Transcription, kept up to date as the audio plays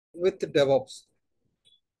with DevOps.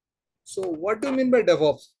 So what do you mean by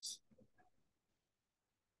DevOps?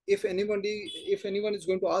 If anyone is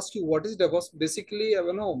going to ask you what is DevOps, basically, I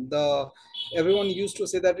don't know, everyone used to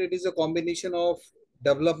say that it is a combination of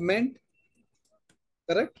development,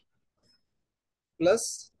 correct,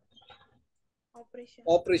 plus Operation.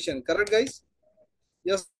 operation, correct, guys?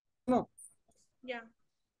 Yes, no. Yeah.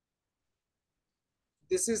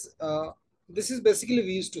 This is basically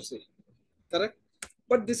we used to say, correct.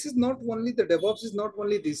 But this is not only the DevOps is not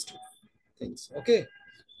only these two things. Okay,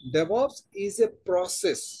 DevOps is a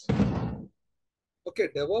process. Okay,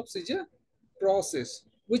 DevOps is a process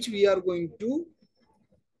which we are going to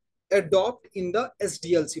adopt in the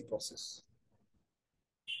SDLC process.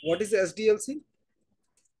 What is SDLC,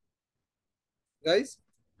 guys?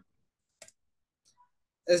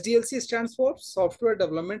 SDLC stands for Software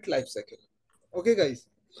Development Lifecycle. Okay, guys.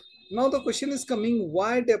 Now the question is coming,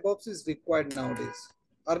 why DevOps is required nowadays?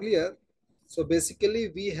 Earlier, so basically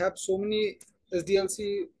we have so many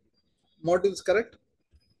SDLC modules, correct?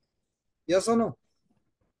 Yes or no?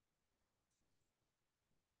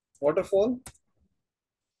 Waterfall,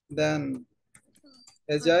 then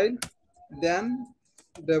Agile, then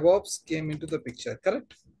DevOps came into the picture,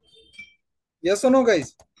 correct? Yes or no,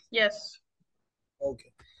 guys? Yes.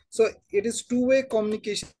 Okay. So it is two-way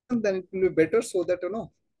communication, then it will be better so that,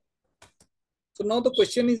 So now the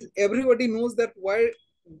question is, everybody knows that why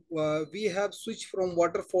we have switched from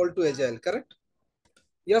waterfall to agile, correct?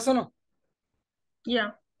 Yes or no?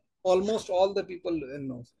 Yeah. Almost all the people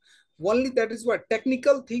know. Only that is what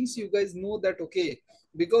technical things you guys know that, okay,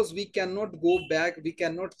 because we cannot go back, we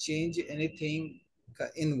cannot change anything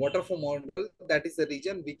in waterfall model. That is the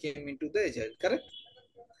reason we came into the agile, correct?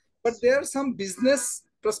 But there are some business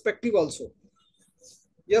perspective also.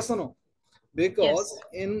 Yes or no? Because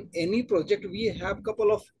Yes. in any project we have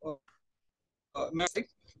couple of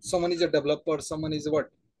someone is a developer, someone is what,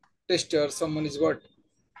 tester, someone is what,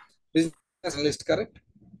 business analyst, correct?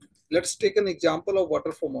 Let's take an example of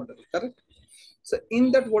waterfall model, correct? So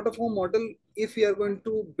in that waterfall model, if we are going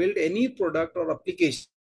to build any product or application,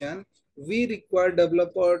 we require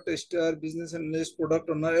developer, tester, business analyst, product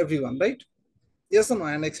owner, everyone, right? Yes or no,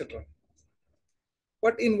 and etc.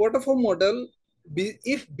 But in waterfall model,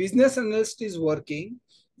 if business analyst is working,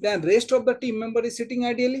 then rest of the team member is sitting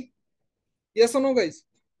ideally. Yes or no, guys?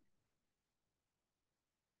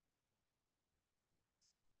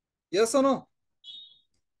 Yes or no?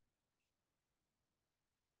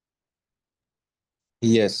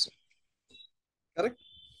 Yes. Correct.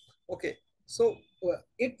 Okay. So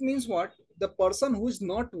it means what? The person who is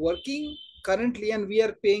not working currently and we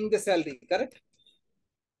are paying the salary, correct?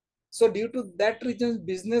 So due to that reason,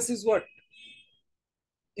 business is what?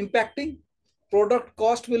 Impacting. Product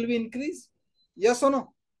cost will be increased. Yes or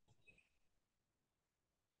no?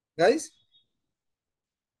 Guys,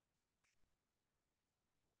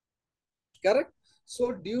 correct?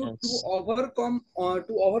 So due Yes. to overcome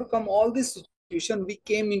all this situation, we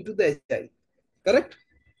came into the agile. Correct?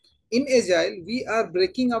 In agile, we are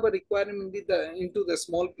breaking our requirement into the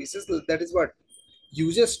small pieces. That is what?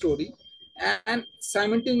 User story. And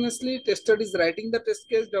simultaneously, tester is writing the test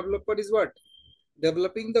case, developer is what?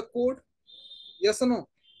 Developing the code. Yes or no?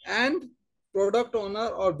 And product owner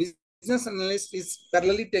or business analyst is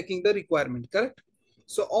parallelly taking the requirement, correct?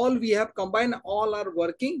 So all we have combined, all are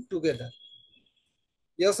working together.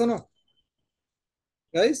 Yes or no?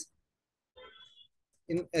 Guys,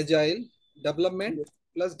 in agile, development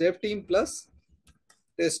plus dev team plus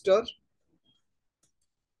tester.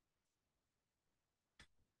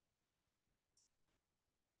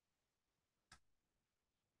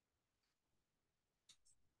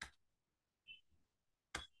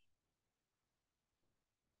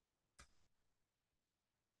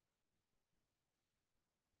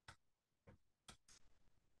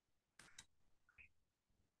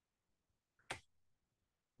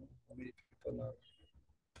 How many people are?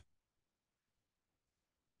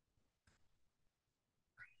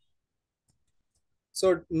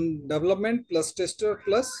 So development plus tester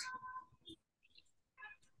plus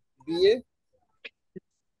BA,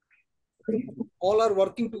 all are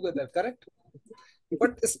working together, correct?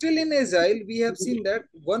 But still in agile, we have seen that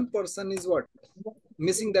one person is what?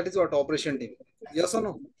 Missing, that is what? Operation team. Yes or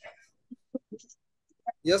no?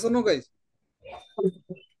 Yes or no, guys?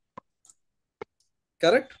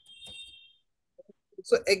 Correct?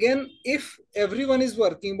 So again, if everyone is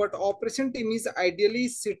working, but operation team is ideally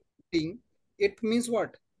sitting, it means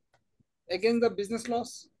what? Again, the business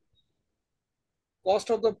loss.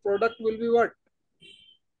 Cost of the product will be what?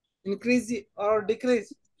 Increase or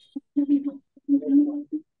decrease?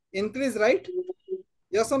 Increase, right?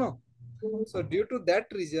 Yes or no? So due to that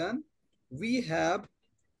reason, we have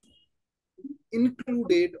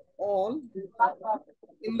included all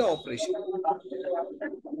in the operation.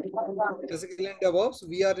 Basically in DevOps,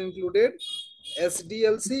 we are included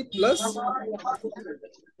SDLC plus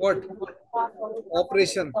what?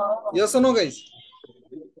 Operation. Yes or no, guys?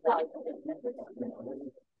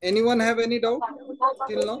 Anyone have any doubt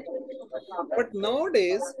till now? But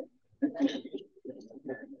nowadays,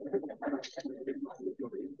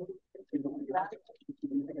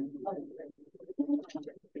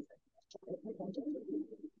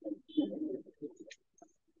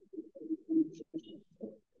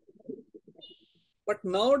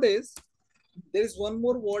 there is one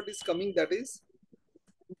more word is coming, that is,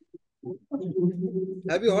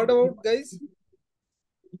 have you heard about, guys?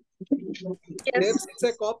 Yes.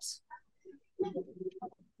 DevSecOps.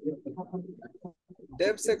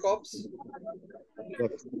 DevSecOps.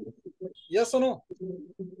 Yes or no?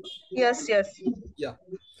 Yes. Yes. Yeah.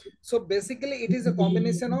 So basically, it is a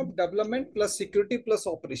combination of development plus security plus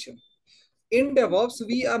operation. In DevOps,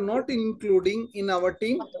 we are not including in our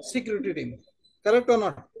team security team. Correct or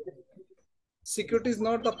not? Security is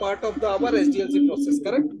not the part of our SDLC process.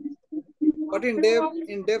 Correct? But in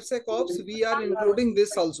DevSecOps, we are including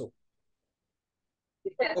this also.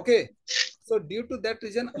 Okay. So due to that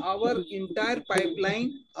reason, our entire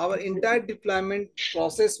pipeline, our entire deployment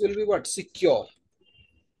process will be what? Secure.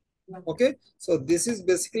 Okay. So this is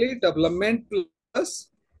basically development plus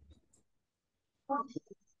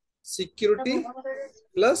security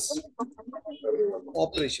plus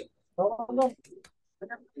operation.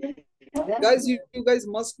 Guys, you guys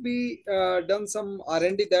must be done some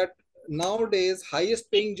R&D that nowadays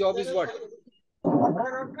highest paying job is what?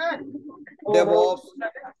 DevOps.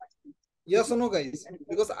 Yes or no, guys?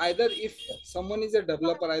 Because either if someone is a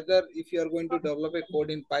developer, either if you are going to develop a code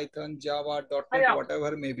in Python, Java, .NET,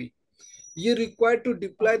 whatever maybe, you require to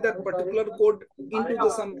deploy that particular code into the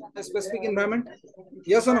some specific environment.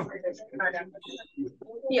 Yes or no?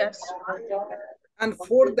 Yes. And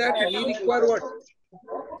for that, we require what?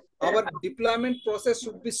 Our deployment process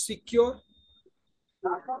should be secure.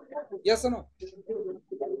 Yes or no?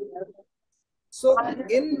 So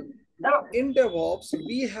in DevOps,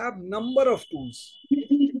 we have number of tools.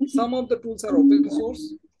 Some of the tools are open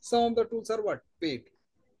source. Some of the tools are what? Paid.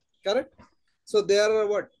 Correct? So they are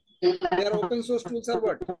what? Their open source tools are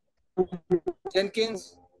what?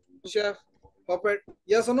 Jenkins, Chef, Puppet.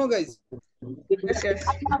 Yes or no, guys? Yes. Yes.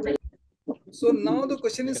 So now the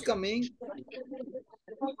question is coming,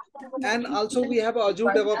 and also we have Azure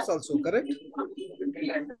DevOps also, correct?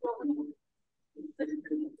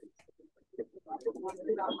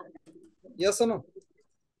 Yes or no?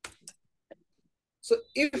 So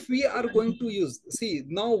if we are going to use, see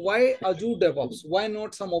now why Azure DevOps? Why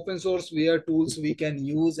not some open source VR tools we can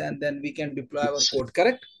use and then we can deploy our code,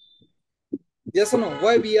 correct? Yes or no?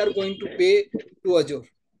 Why we are going to pay to Azure?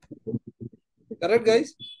 Correct,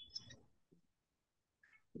 guys?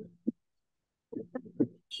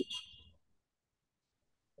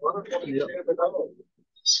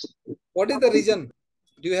 What is the reason?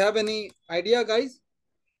 Do you have any idea, guys?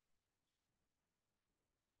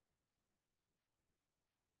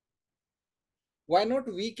 Why not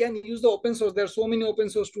we can use the open source? There are so many open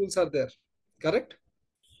source tools are there, correct?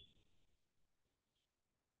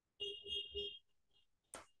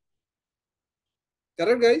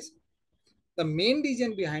 Correct, guys? The main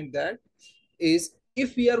reason behind that is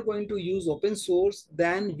if we are going to use open source,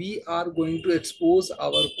 then we are going to expose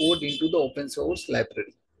our code into the open source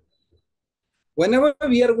library. Whenever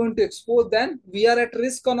we are going to expose, then we are at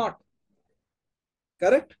risk or not.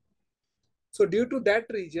 Correct? So due to that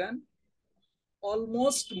reason,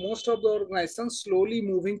 almost most of the organizations slowly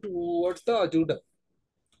moving towards the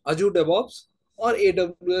Azure DevOps or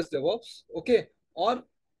AWS DevOps, okay, or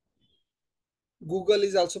Google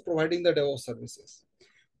is also providing the DevOps services.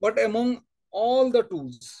 But among all the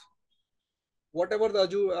tools, whatever the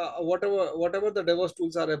Azure, whatever the DevOps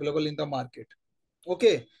tools are available in the market,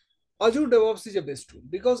 okay, Azure DevOps is a best tool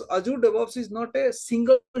because Azure DevOps is not a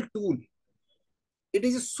single tool. It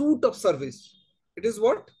is a suite of service. It is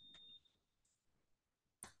what?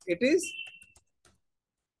 It is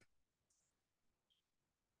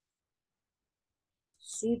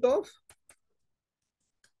suite of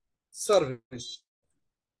service.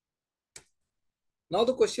 Now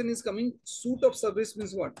the question is coming, suite of service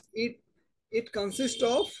means what? It consists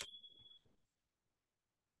of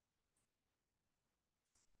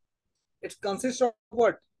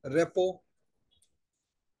what? Repo,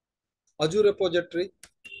 Azure repository.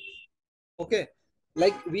 Okay.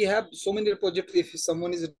 Like we have so many repositories. If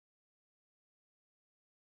someone is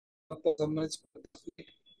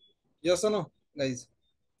Yes or no, guys?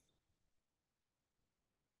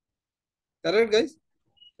 Correct, guys?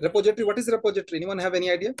 Repository, what is repository? Anyone have any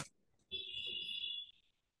idea?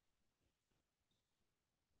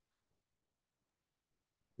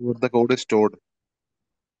 Where the code is stored.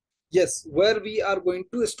 Yes, where we are going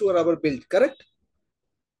to store our build, correct?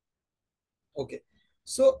 Okay.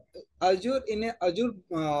 So Azure in a Azure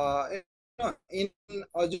in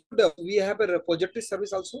Azure we have a repository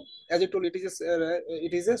service also. As I told, it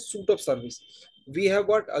is a suite of service. We have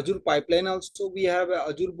got Azure pipeline also. We have a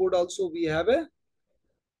Azure board also. We have a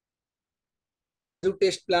Azure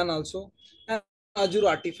test plan also, and Azure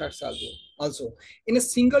artifacts also. Also, in a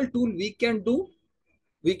single tool, we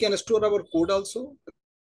can store our code also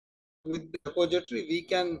with the repository. We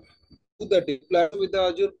can do the deploy with the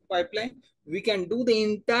Azure pipeline. We can do the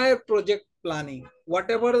entire project planning.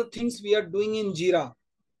 Whatever the things we are doing in Jira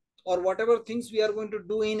or whatever things we are going to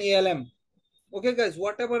do in ALM. Okay, guys,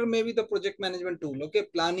 whatever may be the project management tool. Okay,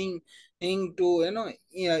 planning to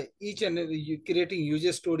yeah, each and every, creating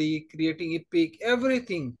user story, creating epic,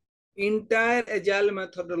 everything. Entire agile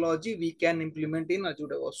methodology we can implement in Azure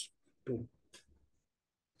DevOps tool.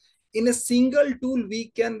 In a single tool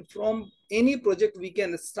we can, from any project we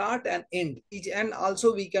can start and end each, and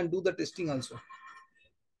also we can do the testing also.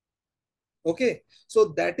 Okay, so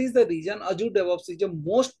that is the reason Azure DevOps is the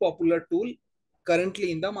most popular tool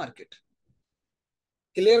currently in the market.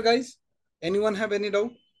 Clear, guys? Anyone have any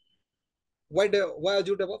doubt? Why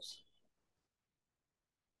Azure DevOps?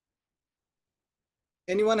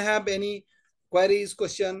 Anyone have any queries,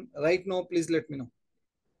 question right now? Please let me know.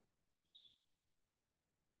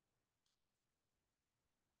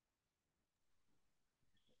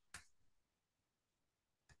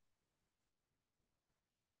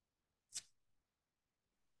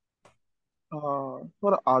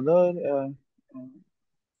 For other uh,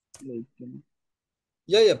 like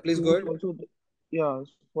Yeah, please go tools ahead. also, yeah,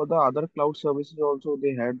 for the other cloud services also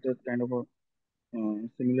they had that kind of a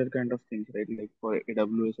similar kind of things, right? Like for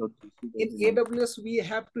AWS or GC, In there's one. AWS we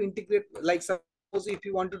have to integrate, like suppose if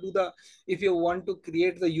you want to do the, if you want to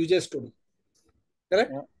create the user story,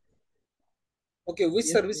 correct? Yeah. Okay, which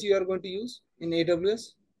Yes. service Yes. you are going to use in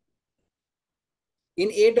AWS? In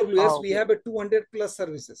AWS, we Okay. have a 200 plus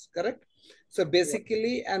services, correct? So Yeah.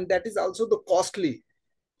 basically, and that is also the costly.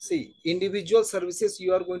 See, individual services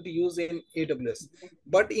you are going to use in AWS,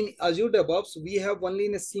 but in Azure DevOps, we have only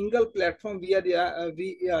in a single platform.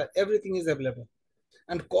 Everything is available,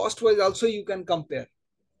 and cost wise also you can compare.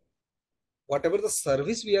 Whatever the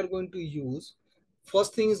service we are going to use,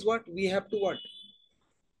 first thing is what we have to what,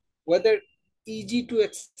 whether easy to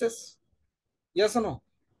access, yes or no,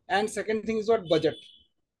 and second thing is what, budget,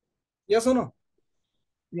 yes or no,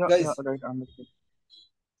 Yeah. Yeah. guys, Right. Understood.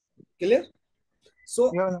 clear? So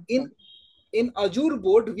Yeah. Yeah. in Right. Azure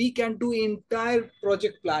board, we can do entire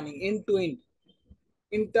project planning end to end,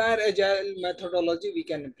 entire agile methodology we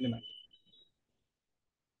can implement.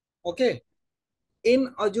 Okay.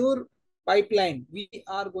 In Azure pipeline, we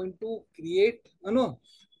are going to create,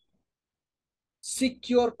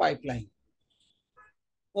 secure pipeline.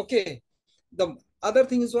 Okay. The other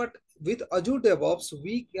thing is what, with Azure DevOps,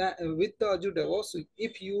 with the Azure DevOps,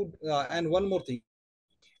 if you, and one more thing,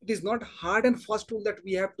 it is not hard and fast tool that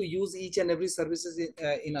we have to use each and every services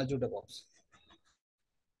in Azure DevOps.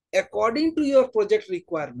 According to your project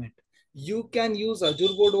requirement, you can use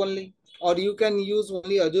Azure board only, or you can use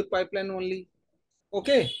only Azure pipeline only.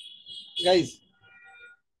 Okay, guys,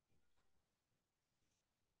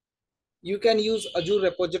 you can use Azure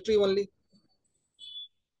repository only.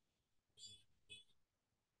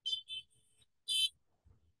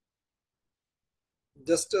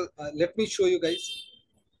 Just let me show you guys,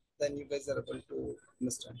 then you guys are able to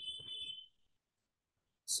understand.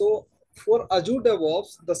 So for Azure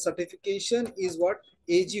DevOps, the certification is what,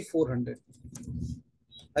 AG 400.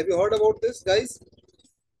 Have you heard about this, guys?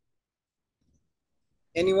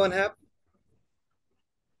 Anyone have?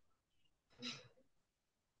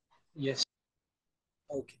 Yes.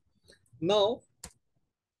 Okay. Now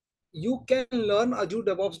you can learn Azure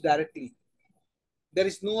DevOps directly. There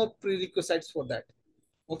is no prerequisites for that.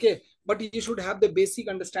 Okay, but you should have the basic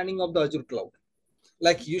understanding of the Azure cloud.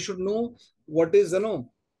 Like you should know what is,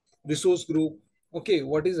 resource group. Okay,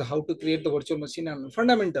 what is, how to create the virtual machine, and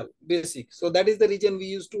fundamental basic. So that is the reason we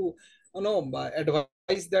used to,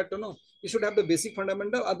 advise that, you should have the basic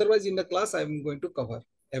fundamental. Otherwise, in the class, I'm going to cover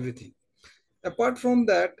everything. Apart from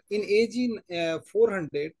that, in AG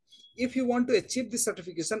 400, if you want to achieve this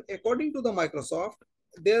certification, according to the Microsoft,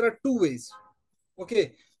 there are two ways.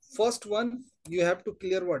 Okay, first one, you have to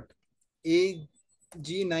clear what, AG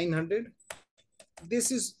 900.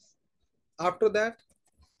 This is, after that,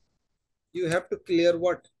 You have to clear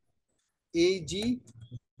what? AG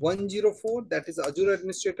 104, that is Azure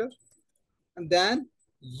Administrator, and then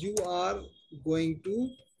you are going to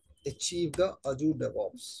achieve the Azure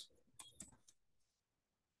DevOps.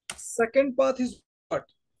 Second path is what?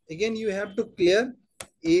 Again, you have to clear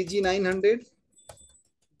AG 900.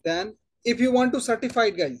 Then, if you want to certify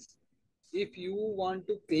it, guys, if you want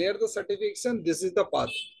to clear the certification, this is the path.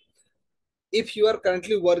 If you are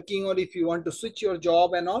currently working or if you want to switch your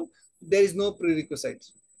job and all, there is no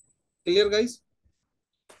prerequisites. Clear, guys?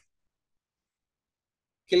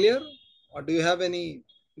 Clear? Or do you have any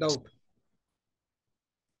doubt?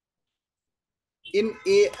 In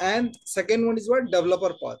A, and second one is what?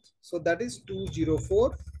 Developer path. So that is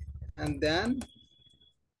 204 and then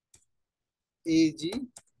AG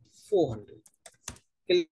 400.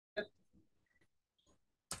 Clear?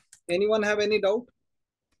 Anyone have any doubt?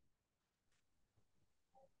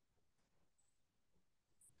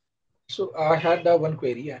 So I had one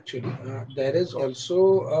query actually. There is Yeah. also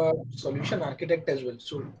a solution architect as well.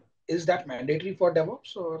 So is that mandatory for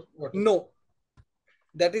DevOps or what is it? No,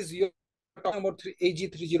 that is you're talking about AG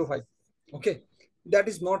 305. Okay, that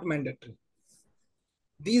is not mandatory.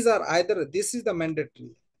 These are either, this is the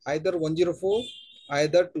mandatory, either 104,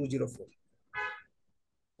 either 204.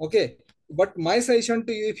 Okay, but my suggestion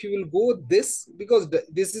to you, if you will go this, because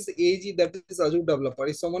this is AG, that is Azure developer.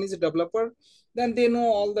 If someone is a developer, then they know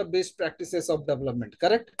all the best practices of development,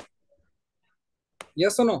 correct?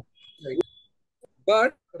 Yes or no? Right.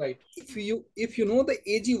 But Right. if you know the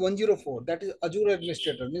AG 104, that is Azure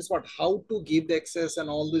Administrator, means what? How to give the access and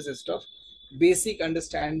all this stuff, basic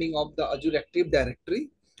understanding of the Azure Active Directory.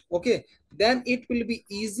 Okay, then it will be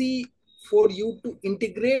easy for you to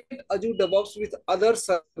integrate Azure DevOps with other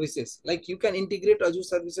services. Like you can integrate Azure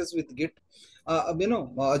services with Git,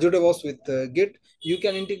 Azure DevOps with Git. You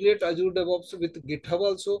can integrate Azure DevOps with GitHub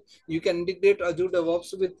also. You can integrate Azure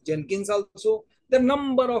DevOps with Jenkins also. The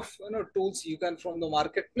number of tools you can from the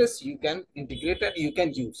marketplace you can integrate and you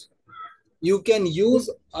can use. You can use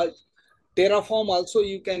Terraform also.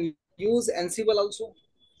 You can use Ansible also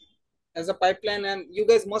as a pipeline. And you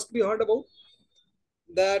guys must be heard about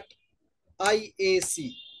that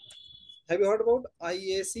IAC. Have you heard about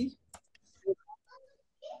IAC?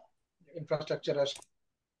 Infrastructure as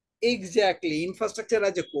Exactly, infrastructure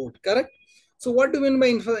as a code, correct? So what do you mean by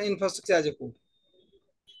infrastructure as a code?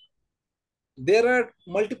 There are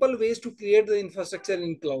multiple ways to create the infrastructure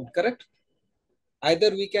in cloud, correct?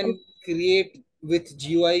 Either we can create with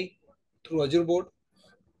GUI through Azure board,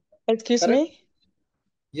 Excuse correct? me.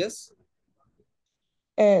 Yes,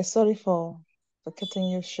 Sorry for cutting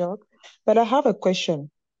you short, but I have a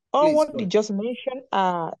question. All please what go you ahead. just mentioned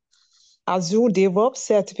are Azure DevOps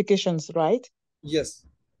certifications, right? Yes.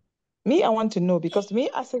 Me, I want to know because me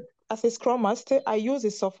as a Scrum Master, I use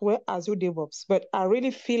the software Azure DevOps, but I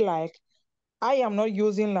really feel like I am not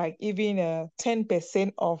using like even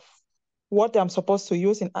 10% of what I'm supposed to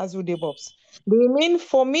use in Azure DevOps. Do you mean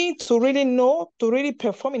for me to really know, to really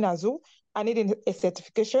perform in Azure, I need a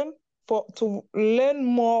certification for to learn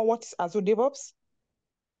more what is Azure DevOps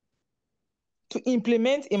to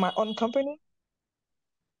implement in my own company?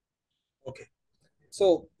 Okay.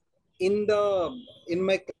 So in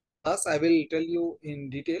my class, I will tell you in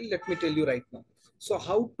detail. Let me tell you right now. So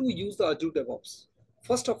how to use the Azure DevOps?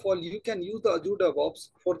 First of all, you can use the Azure DevOps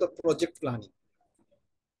for the project planning.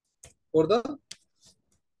 For the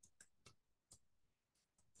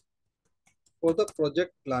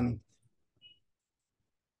project planning.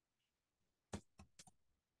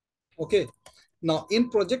 Okay. Now in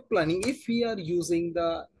project planning, if we are using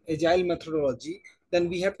the agile methodology, then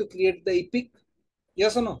we have to create the epic.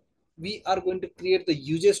 Yes or no? We are going to create the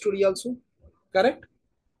user story also. Correct? Um,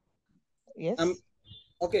 Yes,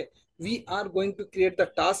 okay. We are going to create the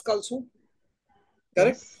task also.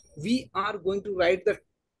 Correct? yes, We are going to write the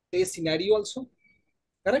test scenario also.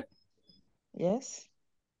 Correct? yes.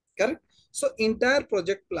 Correct? So entire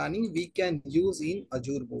project planning we can use in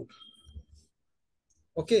Azure board.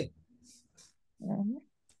 Okay. Mhm.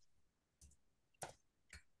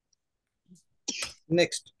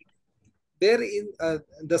 Next, there is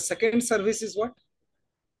the second service is what?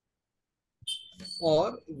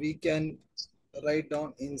 Or we can write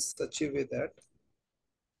down in such a way that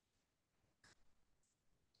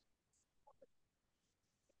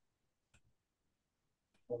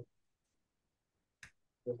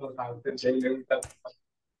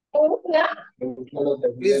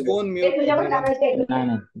please go on mute,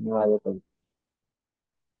 everyone.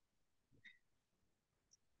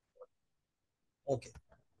 Okay.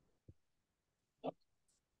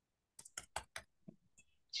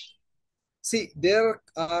 See, there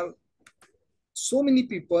are so many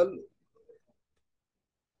people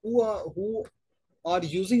who are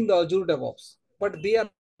using the Azure DevOps, but they are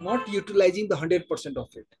not utilizing the 100% of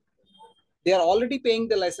it. They are already paying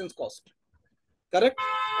the license cost. Correct?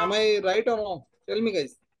 Am I right or wrong? Tell me,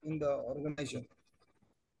 guys, in the organization.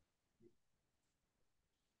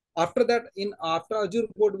 After that, after Azure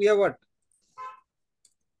board, we have what?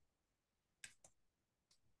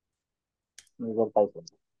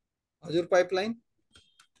 Azure pipeline.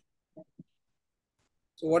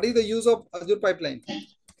 So what is the use of Azure pipeline?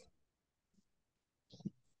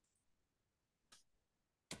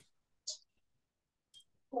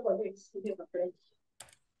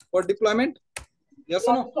 For deployment? Yes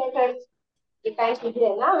or no?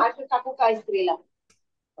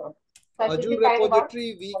 Azure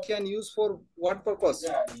repository we can use for what purpose?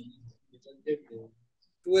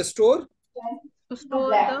 To store? To store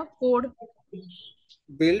the code.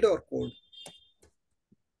 Build or code?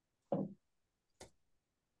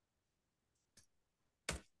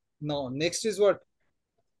 No. Next is what?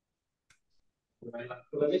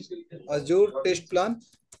 Azure test plan.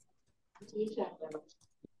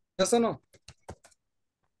 Yes or no?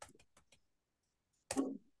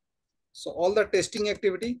 So all the testing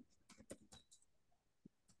activity.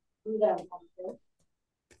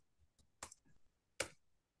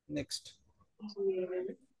 Next.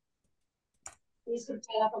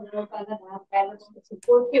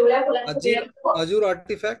 Azure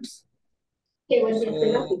artifacts.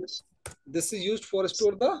 So this is used for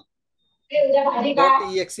store the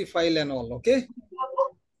 .exe file and all. Okay.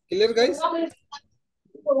 Clear, guys?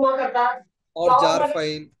 Or jar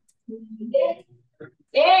file.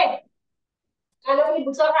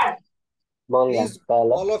 Please,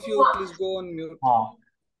 all of you, please go on mute.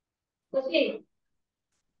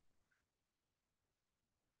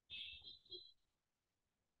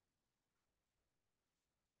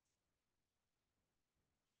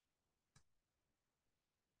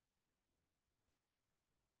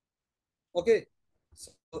 Okay.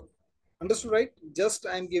 So, understood, right? Just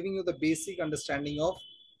I'm giving you the basic understanding of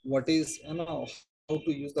what is, how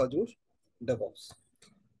to use the Azure DevOps.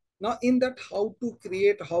 Now, in that, how to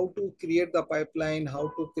create the pipeline, how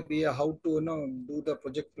to do the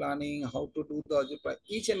project planning, how to do the Azure,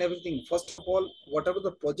 each and everything. First of all, whatever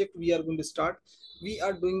the project we are going to start, we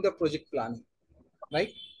are doing the project planning,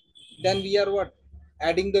 right? Then we are what?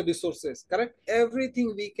 Adding the resources, correct?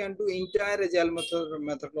 Everything we can do, entire agile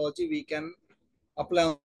methodology we can apply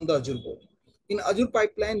on the Azure board. In Azure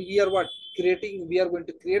pipeline, we are what? We are going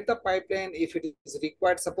to create the pipeline if it is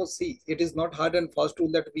required. Suppose, see, it is not hard and fast rule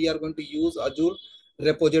that we are going to use Azure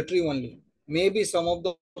repository only. Maybe some of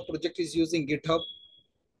the project is using GitHub.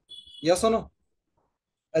 Yes or no?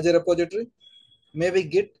 As a repository. Maybe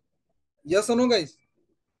Git. Yes or no, guys?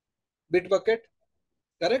 Bitbucket.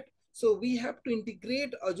 Correct? So we have to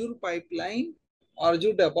integrate Azure pipeline,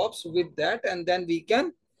 Azure DevOps with that, and then we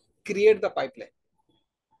can create the pipeline.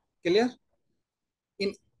 Clear?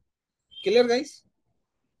 Clear, guys?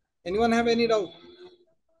 Anyone have any doubt?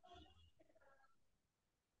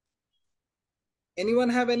 Anyone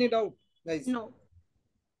have any doubt, guys? No.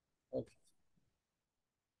 Okay.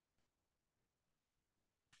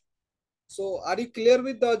 So are you clear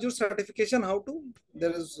with the Azure certification? How to?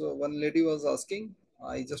 There is one lady was asking.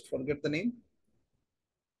 I just forget the name.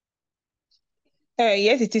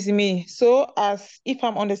 Yes, it is me. So as if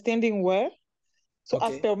I'm understanding well, so Okay.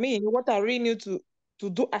 as per me, what I really need to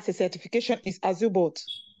do as a certification is Azure board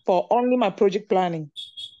for only my project planning.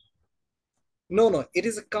 No, it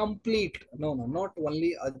is a complete, not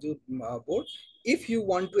only Azure board. If you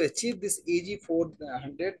want to achieve this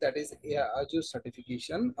AG400, that is Azure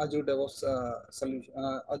certification, Azure DevOps solution,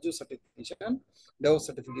 Azure certification, DevOps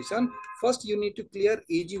certification, first you need to clear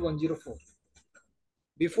AG104.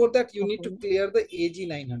 Before that, you need to clear the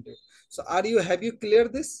AG900. So have you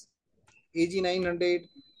cleared this? AG900,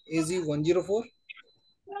 AG104?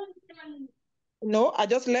 No, I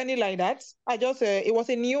just learned it like that. I just it was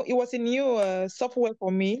a new software for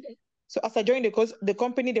me. So as I joined the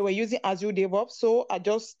company, they were using Azure DevOps. So I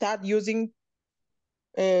just start using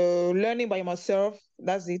learning by myself.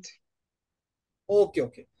 That's it.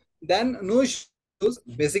 Okay. Then no issues.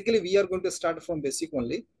 Basically, we are going to start from basic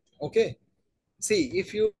only. Okay. See,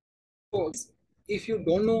 if you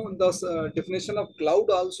don't know the definition of cloud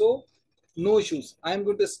also, no issues. I'm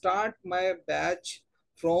going to start my batch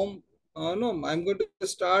from no, I'm going to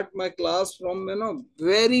start my class from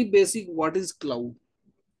very basic what is cloud.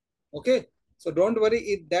 Okay, so don't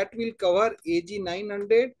worry, that will cover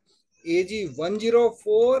AG900,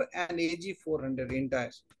 AG104 and AG400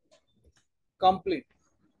 entire complete.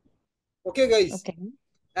 Okay, guys. Okay.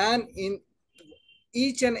 And in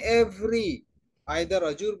each and every either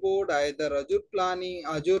Azure board, either Azure planning,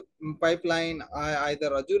 Azure pipeline,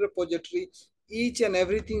 either Azure repository, each and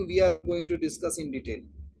everything we are going to discuss in detail.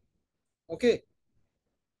 Okay.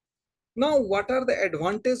 Now, what are the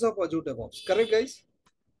advantages of Azure DevOps? Correct, guys?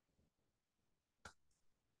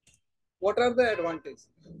 What are the advantages?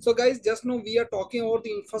 So, guys, just now we are talking about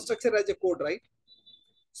the infrastructure as a code, right?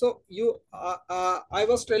 So, I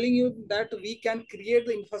was telling you that we can create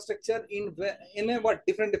the infrastructure in a what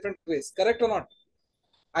different ways. Correct or not?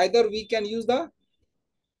 Either we can use the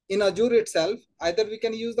in Azure itself. Either we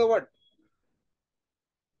can use the what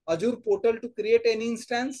Azure portal to create an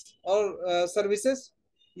instance or services.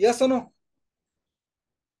 Yes or no,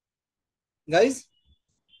 guys?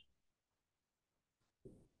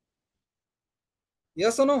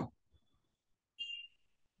 Yes or no?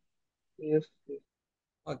 Yes, yes.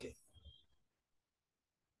 Okay.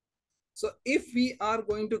 So if we are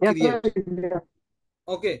going to Yes, create, right.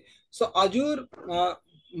 okay, so Azure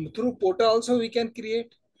through portal also we can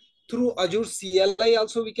create, through Azure CLI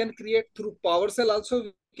also we can create, through PowerShell also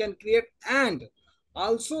we can create, and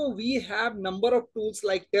also we have number of tools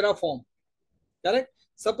like Terraform. Correct?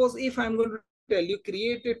 Suppose if I'm going to tell you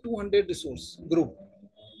create a 200 resource group.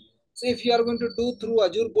 So if you are going to do through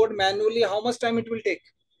Azure board manually, how much time it will take?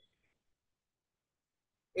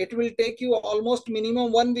 It will take you almost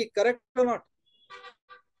minimum 1 week. Correct or not?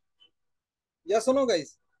 Yes or no,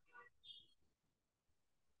 guys?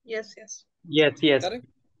 Yes, yes. Yes, yes. Correct.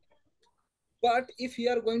 But if you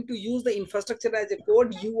are going to use the infrastructure as a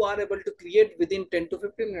code, you are able to create within 10 to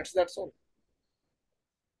 15 minutes. That's all.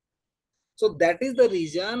 So that is the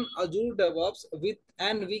reason Azure DevOps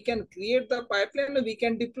and we can create the pipeline and we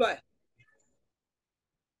can deploy.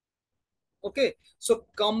 Okay. So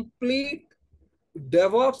complete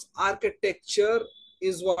DevOps architecture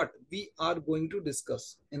is what we are going to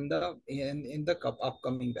discuss in the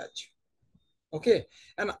upcoming batch. Okay,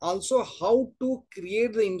 and also how to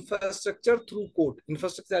create the infrastructure through code,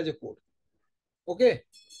 infrastructure as a code. Okay,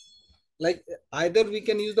 like either we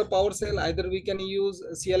can use the PowerShell, either we can use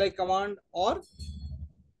CLI command, or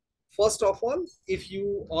first of all, if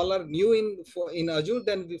you all are new in Azure,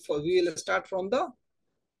 then we will start from the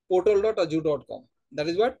portal.azure.com. That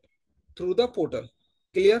is what through the portal.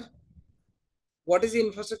 Clear? What is the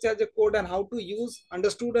infrastructure as a code and how to use,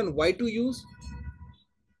 understood, and why to use?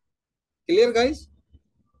 Clear, guys?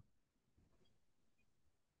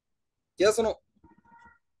 Yes or no?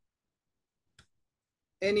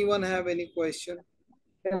 Anyone have any question?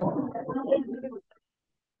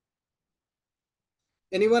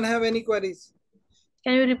 Anyone have any queries?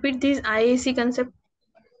 Can you repeat this IAC concept?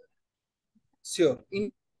 Sure.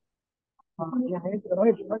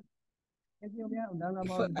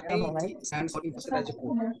 IAC stands for infrastructure as a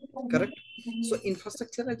code. Correct? So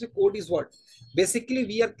infrastructure as a code is what? Basically,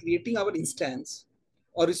 we are creating our instance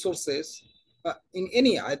or resources in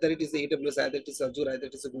any, either it is AWS, either it is Azure, either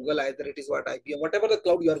it is Google, either it is what IBM, whatever the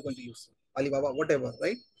cloud you are going to use, Alibaba, whatever,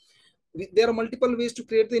 right? There are multiple ways to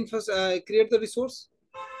create the create the resource.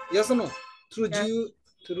 Yes or no? Through Yes.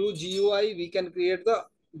 through GUI, we can create the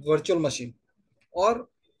virtual machine or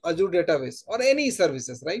Azure database or any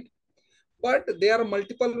services, right? But there are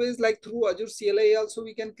multiple ways, like through Azure CLI also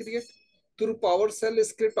we can create, through PowerShell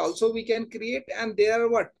script also we can create, and there are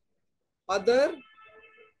what other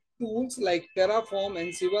tools like Terraform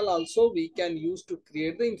and Ansible also we can use to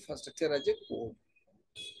create the infrastructure as a code.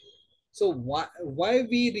 So why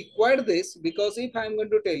we require this? Because if I'm going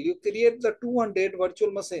to tell you create the 200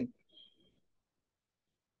 virtual machine,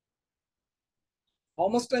 how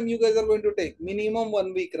much time you guys are going to take? Minimum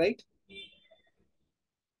 1 week, right?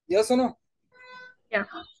 Yes or no? Yeah.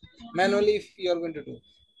 Manually, if you are going to do.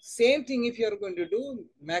 Same thing if you are going to do,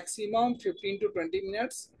 maximum 15 to 20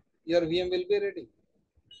 minutes, your VM will be ready.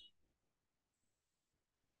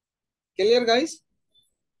 Clear, guys?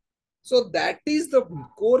 So that is the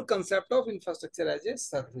core concept of infrastructure as a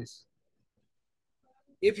service.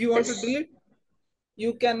 If you want to Yes. delete,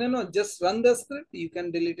 you can just run the script, you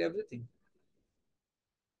can delete everything.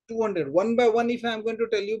 200 one by one. If I'm going to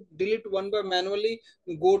tell you delete one by manually,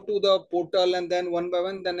 go to the portal and then one by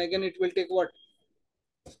one, then again it will take what?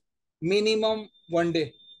 Minimum 1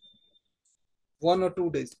 day, 1 or 2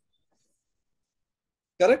 days.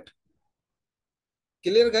 Correct?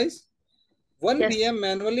 Clear, guys? One Yes. VM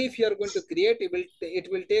manually, if you are going to create, it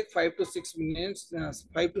will take 5 to 6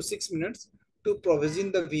 minutes to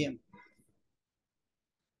provision the VM.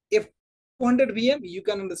 If 200 VM, you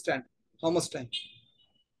can understand how much time.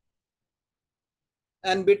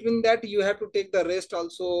 And between that, you have to take the rest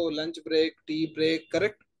also, lunch break, tea break.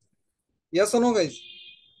 Correct? Yes or no, guys?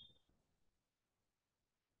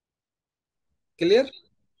 Clear?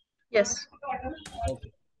 Yes.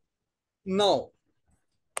 Okay. Now,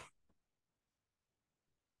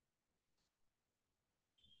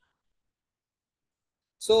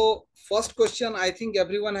 so first question, I think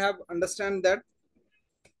everyone have understand that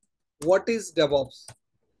what is DevOps?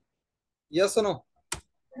 Yes or no?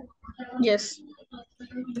 Yes.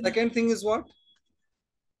 Second thing is what?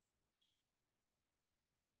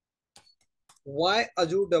 Why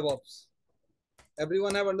Azure DevOps?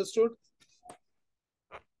 Everyone have understood?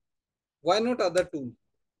 Why not other tool?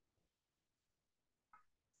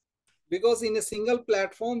 Because in a single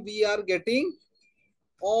platform, we are getting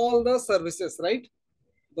all the services, right?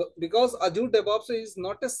 Because Azure DevOps is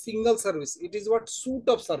not a single service. It is what suite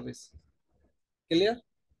of service. Clear?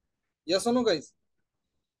 Yes or no, guys?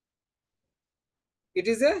 It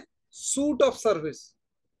is a suite of service.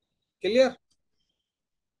 Clear?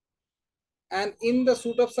 And in the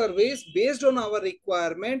suite of service, based on our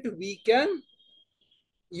requirement, we can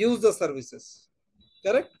use the services.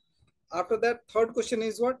 Correct? After that, third question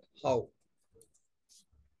is what? How?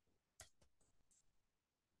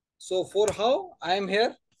 So for how, I am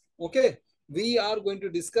here. Okay. We are going to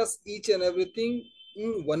discuss each and everything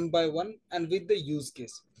one by one and with the use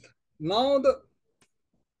case. Now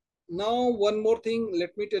one more thing,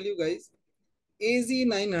 let me tell you guys.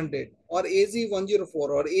 AZ900 or AZ104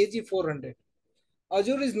 or AZ400.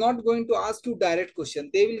 Azure is not going to ask you direct question.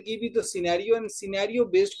 They will give you the scenario, and scenario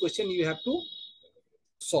based question you have to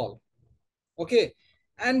solve. Okay.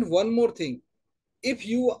 And one more thing, if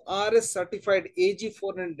you are a certified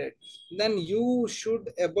AG400, then you should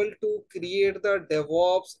able to create the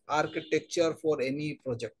DevOps architecture for any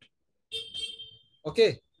project.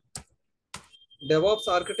 Okay. DevOps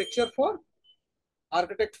architect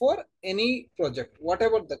for any project,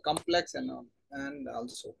 whatever the complex and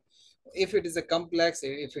also if it is a complex,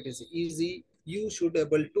 if it is easy, you should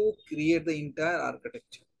able to create the entire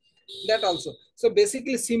architecture. That also. So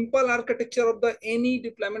basically simple architecture of the any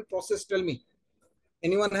deployment process. Tell me,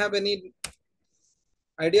 anyone have any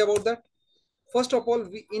idea about that? First of all,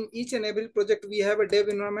 we in each and every project we have a dev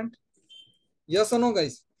environment. Yes or no,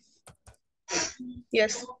 guys?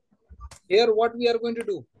 Yes. Here what we are going to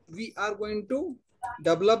do, we are going to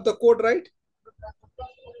develop the code, right?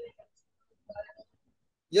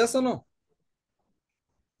 Yes or no?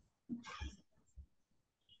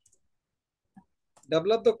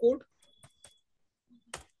 Develop the code.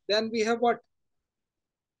 Then we have what?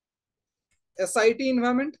 SIT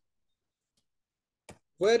environment,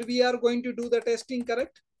 where we are going to do the testing,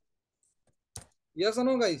 correct? Yes or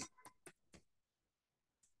no, guys?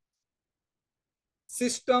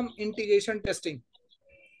 System integration testing.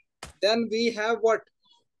 Then we have what?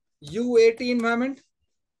 UAT environment.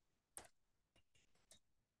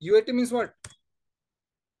 UAT means what?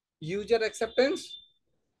 User acceptance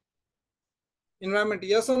environment.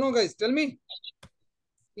 Yes or no, guys? Tell me.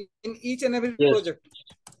 In each and every Yes. project.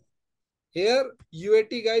 Here,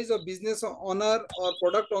 UAT guys or business owner or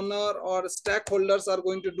product owner or stakeholders are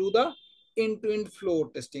going to do the end-to-end flow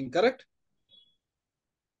testing, correct?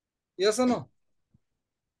 Yes or no?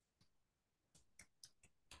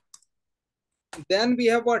 Then we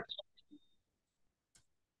have what?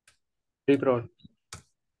 Pre-prod.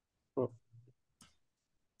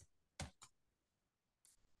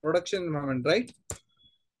 Production environment, right?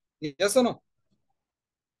 Yes or no?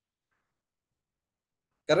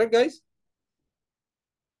 Correct, guys?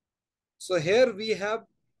 So here we have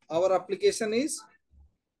our application is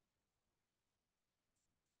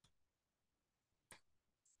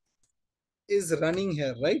running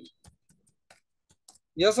here, right?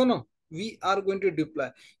 Yes or no? We are going to deploy.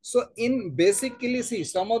 So in basically see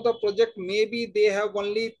some of the project maybe they have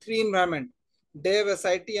only 3 environment, dev,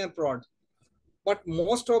 SIT and prod. But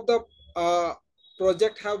most of the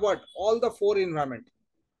project have what? All the 4 environment.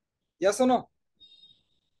 Yes or no?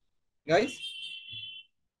 Guys?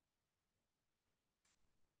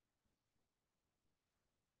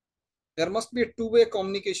 There must be a two-way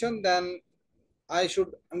communication, then I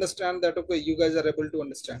should understand that, okay, you guys are able to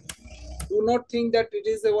understand. Do not think that it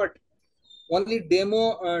is a what? Only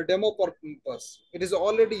demo purpose. It is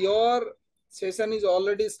already your session is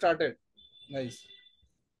already started, guys.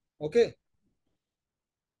 Okay.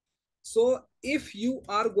 So if you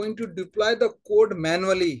are going to deploy the code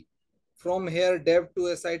manually from here dev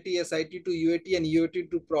to SIT, SIT to UAT and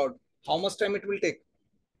UAT to prod, how much time it will take?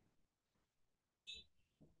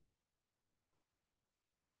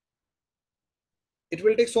 It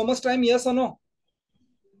will take so much time, yes or no?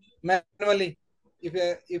 Manually,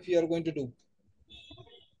 if you are going to do.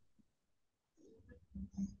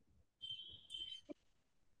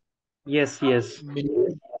 Yes, yes. Maybe,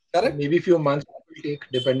 Correct? maybe few months it will take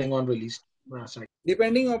depending on release.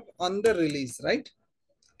 depending on the release, right?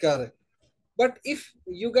 Correct. But if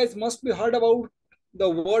you guys must be heard about the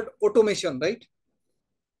word automation, right?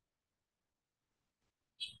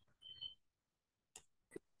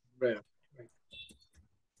 Right.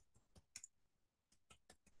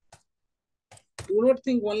 Do not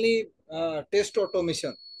think only test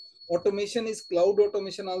automation. Automation is cloud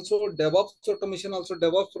automation also, DevOps automation also.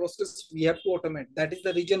 DevOps process we have to automate. That is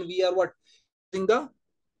the reason we are what? Using the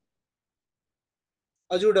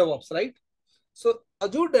Azure DevOps, right? So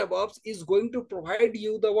Azure DevOps is going to provide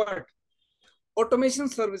you the what? Automation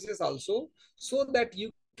services also, so that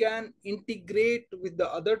you can integrate with the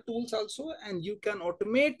other tools also, and you can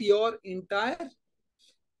automate your entire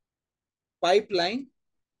pipeline.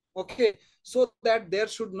 Okay, so that there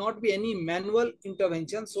should not be any manual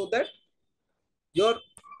intervention, so that your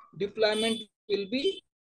deployment will be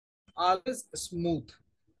always smooth.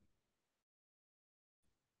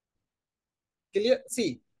 Clear?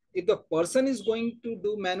 See, if the person is going to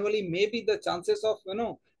do manually, maybe the chances of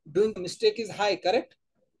doing the mistake is high, correct?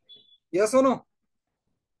 Yes or no?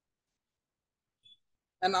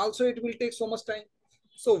 And also it will take so much time.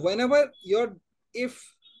 So whenever your if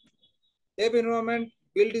dev environment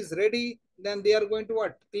build is ready, then they are going to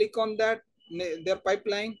what? Click on that their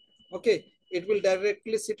pipeline. Okay, it will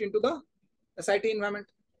directly sit into the SIT environment.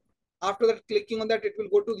 After that, clicking on that, it will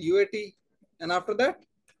go to the UAT, and after that,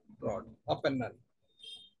 prod, up and running.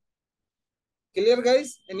 Clear,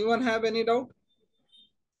 guys? Anyone have any doubt?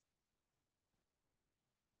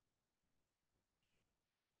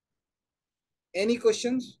 Any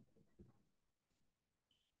questions?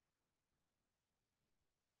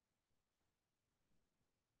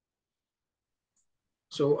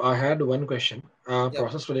 So I had one question, Yeah,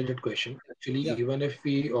 process related question. Actually, yeah, even if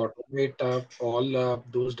we automate all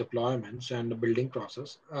those deployments and the building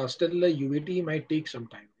process, still the UAT might take some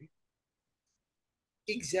time, right?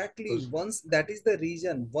 exactly. Because Once that is the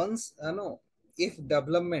reason. Once if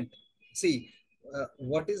development, see,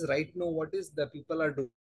 what is right now, what is the people are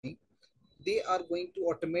doing? They are going to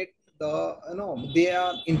automate the they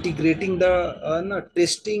are integrating the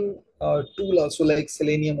testing tool also, like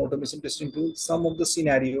Selenium automation testing tool. Some of the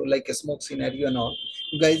scenario like a smoke scenario and all,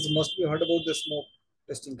 you guys must be heard about the smoke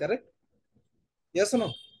testing, correct? Yes or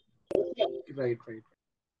no? right, right,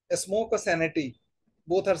 A smoke or sanity,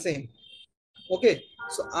 both are same. Okay,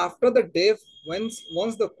 so after the dev, once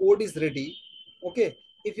the code is ready, okay,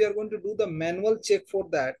 if you are going to do the manual check for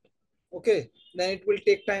that, okay, then it will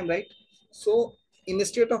take time, right? So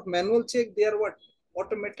instead of manual check, they are what?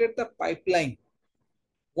 Automated the pipeline.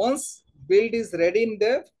 Once build is ready in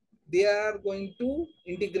dev, they are going to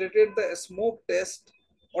integrated the smoke test,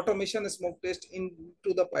 automation smoke test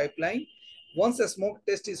into the pipeline. Once a smoke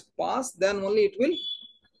test is passed, then only it will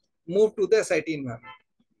move to the SIT environment.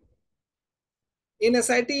 In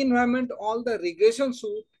SIT environment, all the regression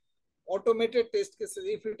suite, automated test cases,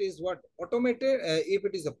 if it is what? Automated, if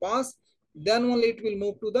it is a pass, then only it will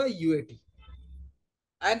move to the UAT.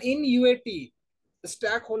 And in UAT,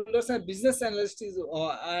 stakeholders and business analysts is,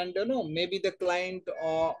 and maybe the client,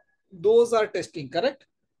 those are testing, correct?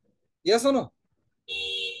 Yes or no?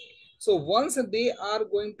 So once they are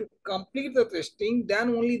going to complete the testing, then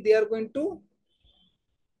only they are going to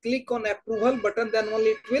click on approval button, then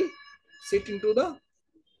only it will sit into the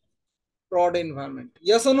prod environment.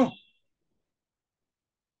 Yes or no?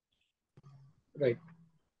 right.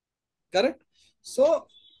 Correct? So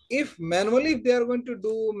if manually if they are going to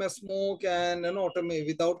do smoke and automate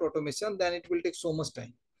without automation, then it will take so much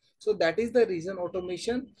time. So that is the reason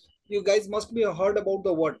automation, you guys must be heard about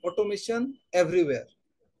the word automation everywhere.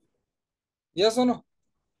 Yes or no?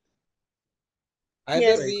 either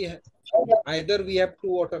Yes. we either we have to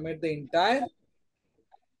automate the entire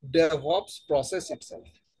DevOps process itself.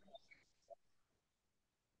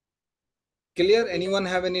 Clear? Anyone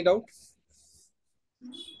have any doubt?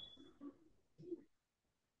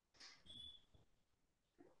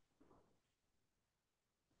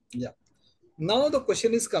 Yeah. Now the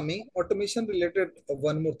question is coming, automation related,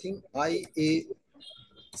 one more thing, IAC,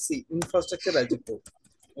 infrastructure as a code.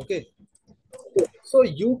 Okay. So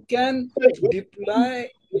you can deploy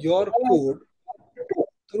your code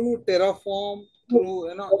through Terraform,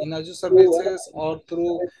 through in Azure services, or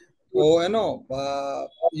through, or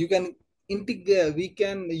you can integrate.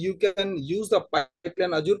 You can use the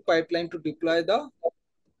pipeline, Azure pipeline, to deploy the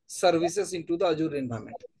services into the Azure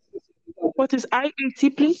environment. What is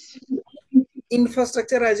IAT, please?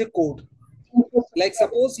 Infrastructure as a code. Like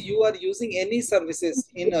suppose you are using any services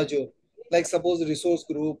in Azure, like suppose resource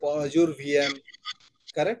group or Azure VM,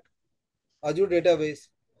 correct? Azure database.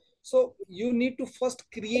 So you need to first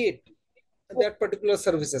create that particular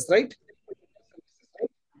services, right?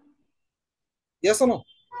 Yes or no?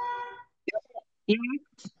 Yeah.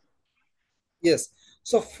 Yes.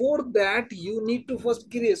 So for that, you need to first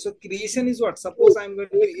create. So creation is what? Suppose I'm going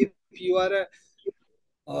to, if you are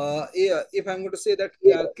a, yeah, if I'm going to say that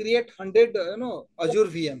create 100, Azure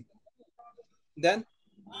VM, then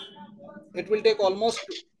it will take almost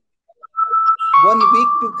 1 week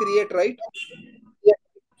to create, right?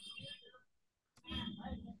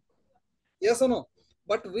 Yes or no?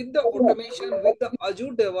 But with the automation, with the Azure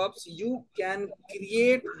DevOps, you can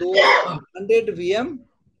create those 100 VM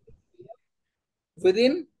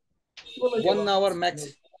within 1 hour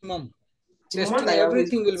maximum. The one Testing, I always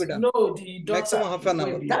everything will be done. no, the daughter, Maximum half the an hour.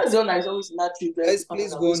 baby. That's the one that is always in that children's Guys, department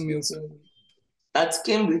please that go always on mute. quoting me. That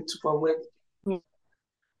came with for when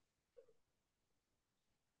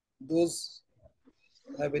Those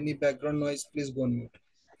have any background noise, please go on mute.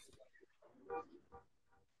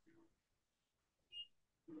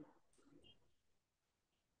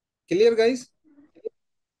 Clear, guys?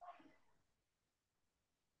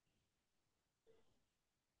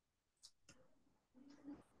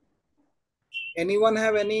 Anyone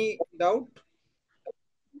have any doubt?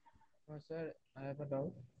 Sir, I have a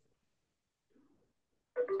doubt.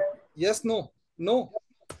 Yes, no, no.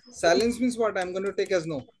 Silence means what? I'm going to take as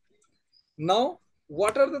no. Now,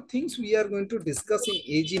 what are the things we are going to discuss in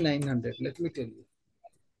AG 900? Let me tell you.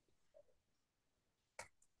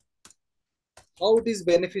 How it is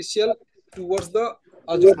beneficial towards the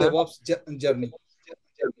Azure Sir, DevOps journey.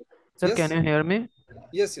 sir, can Yes? you hear me?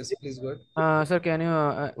 Yes, yes, please go ahead. Sir, can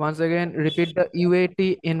you once again repeat the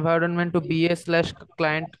UAT environment to BA slash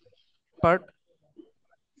client part?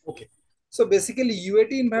 Okay. So basically,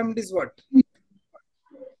 UAT environment is what?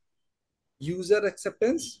 User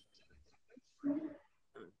acceptance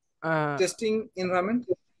Uh, testing environment.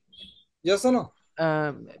 Yes or no?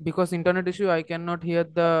 because internet issue, I cannot hear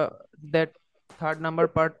that third number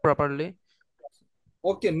part properly.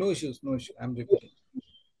 Okay, no issues, no issue. I'm repeating.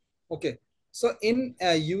 Okay. So in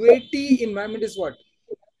UAT environment is what?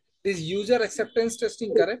 This user acceptance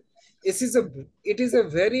testing, correct? It is a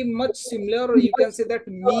very much similar, or you can say that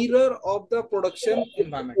mirror of the production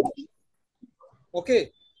environment.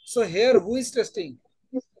 Okay. So here, who is testing?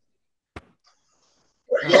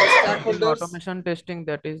 Your In stakeholders. automation testing,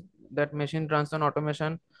 that is that machine runs on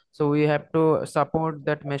automation, so we have to support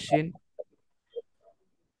that machine.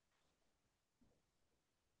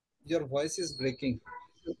 Your voice is breaking.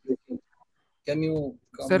 Can you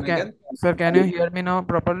Sir, come again? can you hear me now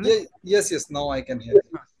properly? Yeah, yes, yes. Now I can hear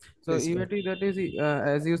you. So Please go ahead. UAT, that is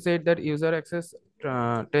as you said, that user access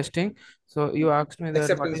testing. So you asked me that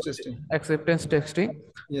what Acceptance is testing. acceptance testing. So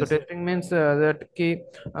Yes. testing means that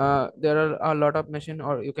there are a lot of machine,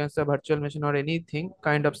 or you can say virtual machine, or anything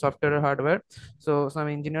kind of software or hardware. So some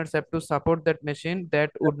engineers have to support that machine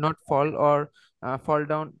that would not fall or fall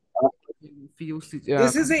down in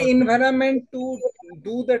This is an few environment to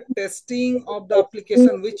do the testing of the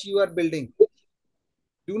application which you are building.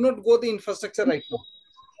 Do not go the infrastructure right now.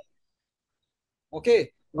 Okay.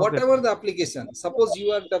 Okay. Whatever the application, suppose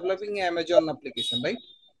you are developing an Amazon application, right?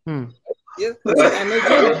 Hmm. Yes. So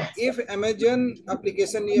Amazon, if Amazon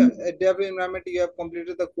application dev environment you have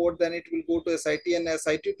completed the code, then it will go to SIT, and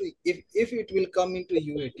SIT to, if it will come into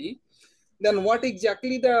UAT, then what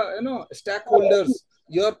exactly the stakeholders,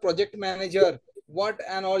 your project manager, what,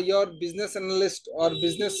 and or your business analyst or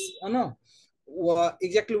business,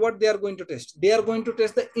 exactly what they are going to test. They are going to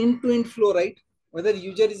test the end-to-end flow, right? Whether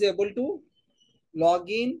user is able to log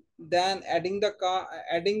in, then adding the car,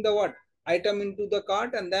 adding the what item into the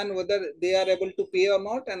cart, and then whether they are able to pay or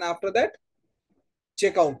not, and after that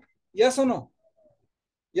check out. Yes or no?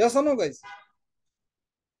 Yes or no, guys?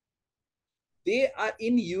 They are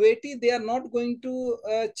in UAT, they are not going to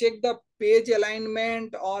check the page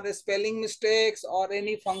alignment or spelling mistakes or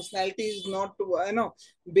any functionality is not to,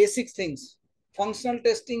 basic things. Functional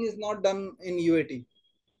testing is not done in UAT.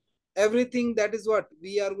 Everything that is what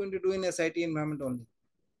we are going to do in SIT environment only.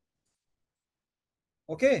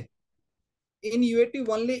 Okay. In UAT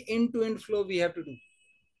only end-to-end flow we have to do.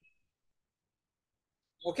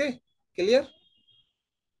 Okay, clear?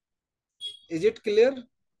 Is it clear?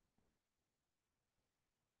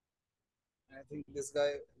 I think this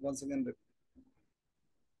guy once again.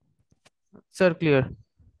 Sir, clear.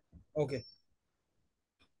 Okay.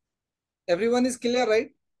 Everyone is clear,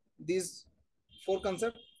 right? These four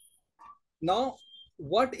concepts. Now,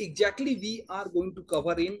 what exactly we are going to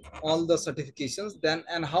cover in all the certifications then,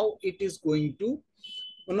 and how it is going to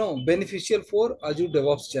beneficial for Azure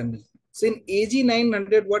DevOps journey. So in AG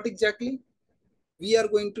 900, what exactly? We are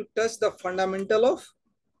going to touch the fundamental of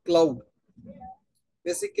cloud.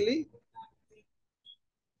 Basically,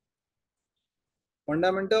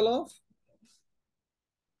 fundamental of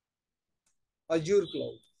Azure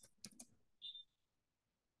Cloud.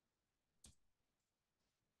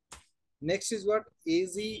 Next is what?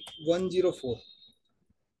 AZ104.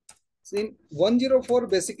 So in 104,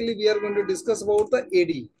 basically we are going to discuss about the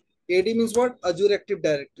AD. AD means what? Azure Active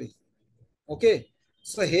Directory. Okay.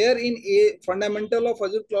 So here in a fundamental of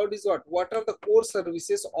Azure Cloud is what? What are the core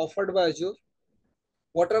services offered by Azure?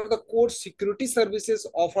 What are the core security services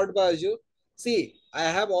offered by Azure? See, I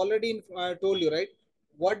have already told you, right?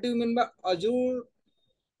 What do you mean by Azure?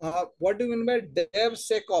 What do you mean by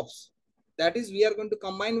DevSecOps? That is, we are going to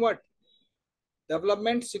combine what?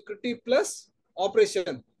 Development, security plus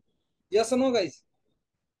operation. Yes or no, guys?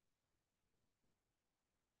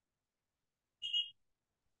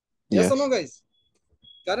 Yes or no, Yes. guys?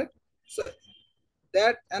 Correct. So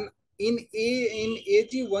that, and in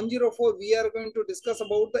AG104 we are going to discuss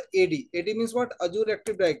about the AD. AD means what? Azure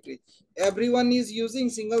Active Directory. Everyone is using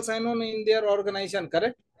single sign-on in their organization.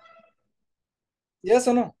 Correct. Yes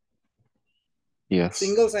or no? Yes.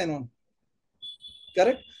 Single sign-on.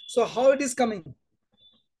 Correct. So how it is coming?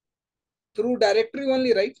 Through directory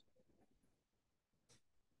only, right?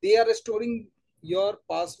 They are storing your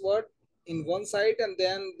password in one site, and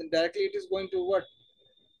then directly it is going to what?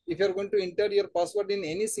 If you're going to enter your password in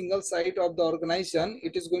any single site of the organization,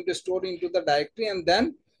 it is going to store into the directory, and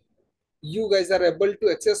then you guys are able to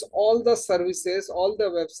access all the services, all the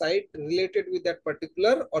website related with that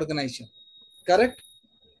particular organization. Correct.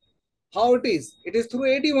 How it is? It is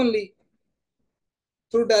through AD only,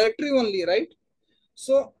 through directory only, right?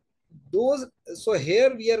 So those, so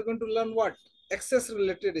here we are going to learn what? Access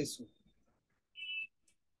related issue.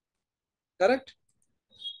 Correct.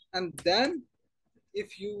 And then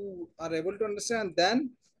if you are able to understand,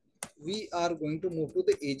 then we are going to move to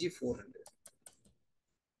the AG400.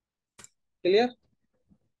 Clear?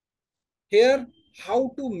 Here,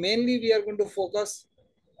 how to mainly we are going to focus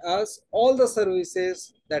as all the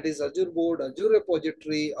services, that is Azure Board, Azure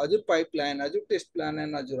Repository, Azure Pipeline, Azure Test Plan,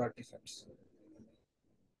 and Azure Artifacts.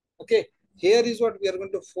 Okay, here is what we are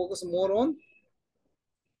going to focus more on.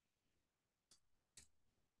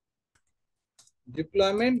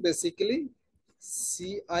 Deployment, basically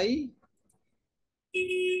CI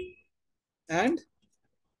and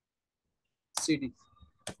CD.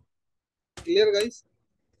 Clear, guys?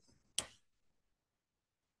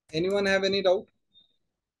 Anyone have any doubt?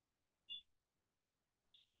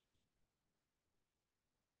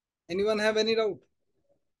 Anyone have any doubt?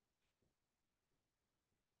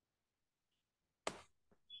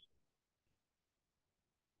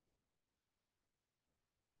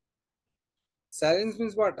 Silence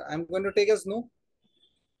means what? I'm going to take as no.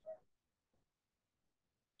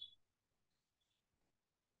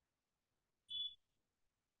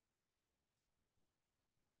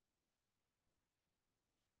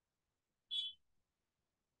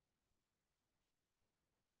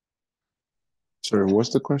 Sorry, what's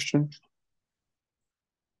the question?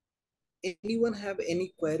 Anyone have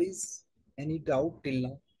any queries, any doubt till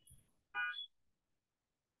now?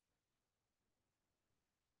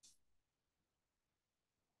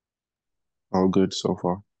 All good so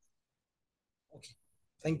far. Okay,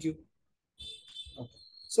 thank you. Okay.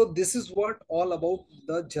 So this is what all about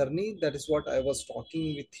the journey. That is what I was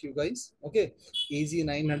talking with you guys. Okay,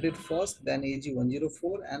 AG900 first, then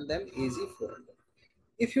AG104, and then AG400.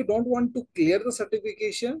 If you don't want to clear the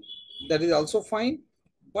certification, that is also fine.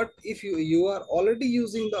 But if you are already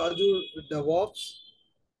using the Azure DevOps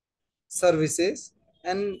services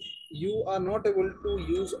and you are not able to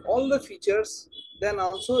use all the features, then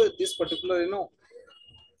also this particular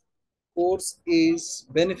course is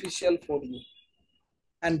beneficial for you.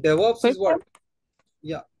 And DevOps is what?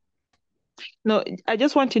 Yeah. No, I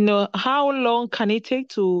just want to know how long can it take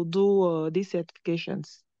to do these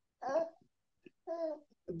certifications?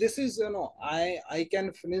 This is I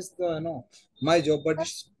can finish the my job, but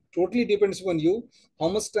it's totally depends on you how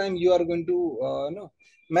much time you are going to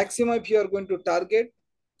maximum if you are going to target.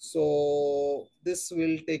 So this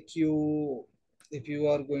will take you, if you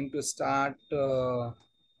are going to start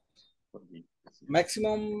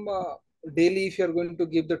maximum daily, if you are going to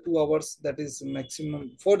give the 2 hours, that is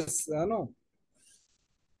maximum for this no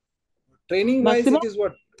training wise, Maximum? it is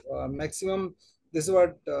what maximum. This is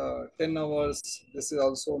what 10 hours. This is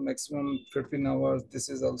also maximum 15 hours. This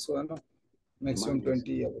is also maximum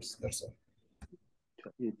 20 hours. That's all.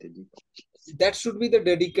 That should be the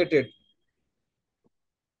dedicated.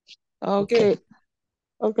 Okay.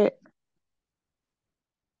 Okay.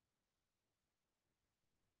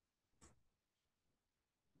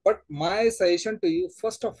 But my suggestion to you,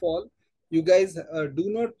 first of all, you guys do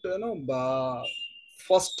not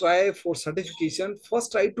first try for certification.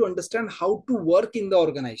 First try to understand how to work in the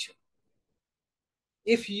organization.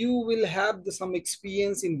 If you will have some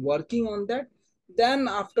experience in working on that, then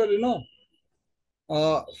after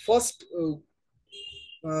first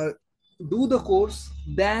do the course,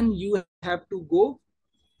 then you have to go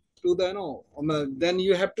to the then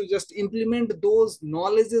you have to just implement those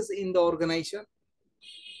knowledges in the organization.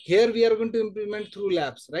 Here we are going to implement through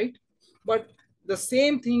labs, right? But the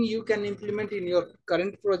same thing you can implement in your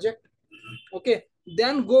current project. Okay,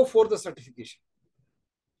 then go for the certification.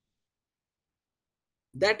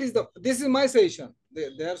 That is the, this is my suggestion.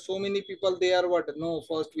 There are so many people, they are what, no,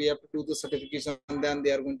 first we have to do the certification, then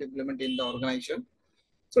they are going to implement in the organization.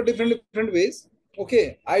 So different ways.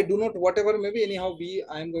 Okay, I do not, whatever maybe, anyhow we,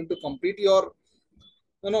 I am going to complete your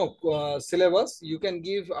syllabus. You can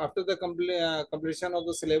give after the completion of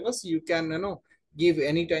the syllabus, you can give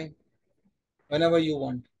anytime, whenever you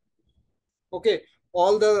want. Okay,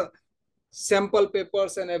 all the sample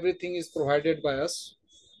papers and everything is provided by us.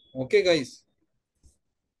 Okay guys,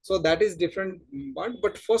 so that is different part.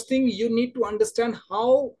 But first thing, you need to understand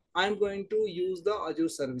how I'm going to use the Azure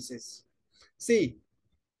services. See,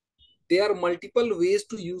 there are multiple ways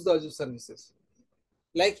to use the Azure services,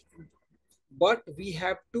 like, but we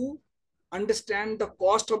have to understand the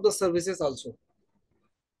cost of the services also.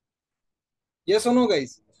 Yes or no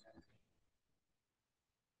guys?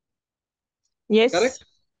 Yes. Correct?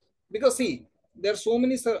 Because see, there are so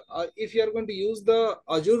many if you are going to use the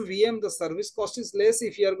Azure VM, the service cost is less.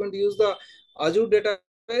 If you are going to use the Azure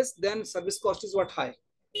database, then service cost is what, high,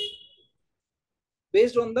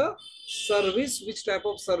 based on the service, which type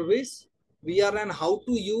of service we are, and how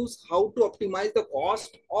to use, how to optimize the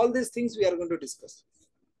cost. All these things we are going to discuss.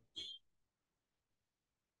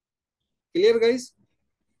 Clear guys?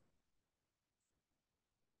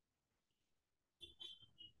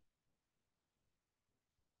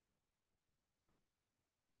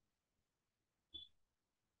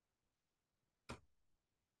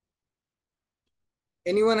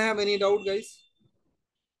 Anyone have any doubt guys?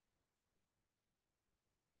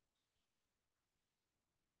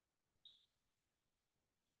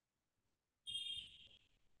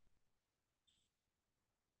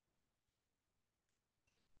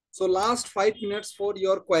 So last 5 minutes for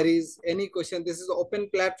your queries. Any question? This is an open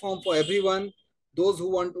platform for everyone. Those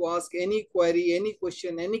who want to ask any query, any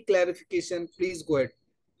question, any clarification, please go ahead.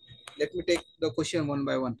 Let me take the question one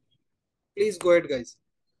by one. Please go ahead, guys.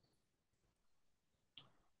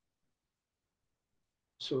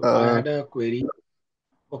 So I had a query.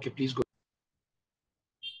 Okay, please go.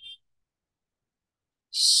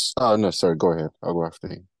 Oh, no, sorry. Go ahead. I'll go after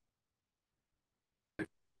you.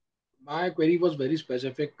 My query was very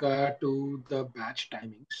specific to the batch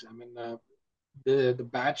timings. I mean, the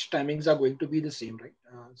batch timings are going to be the same, right?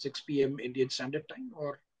 6 p.m. Indian Standard Time,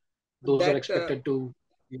 or those are That expected to.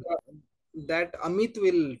 that Amit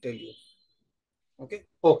will tell you. Okay.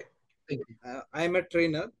 Okay, thank you. I am a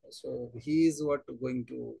trainer, so he is what going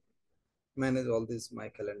to manage all this, my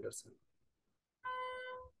calendars.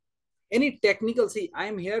 Any technical, see, I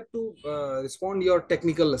am here to respond your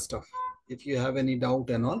technical stuff. If you have any doubt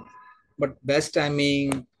and all, but best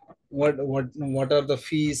timing, what are the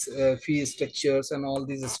fee structures and all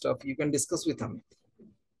these stuff, you can discuss with him.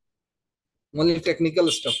 Only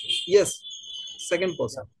technical stuff. Yes, second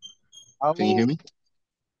person. Can you hear me?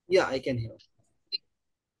 Yeah, I can hear.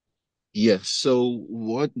 Yes. So,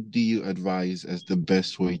 what do you advise as the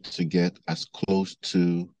best way to get as close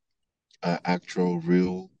to actual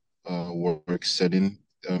real work setting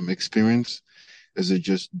experience? Is it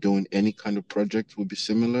just doing any kind of project would be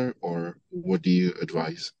similar, or what do you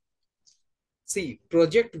advise? See,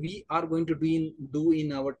 project we are going to do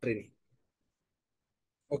in our training.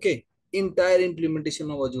 Okay, entire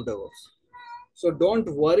implementation of Azure DevOps. So don't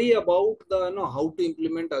worry about the how to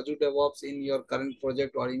implement Azure DevOps in your current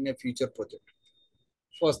project or in a future project.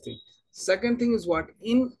 First thing. Second thing is what,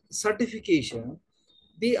 in certification,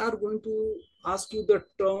 they are going to ask you the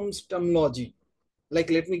terminology. Like,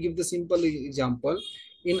 let me give the simple example.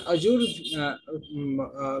 In Azure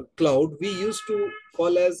cloud, we used to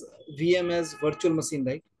call as VM as virtual machine,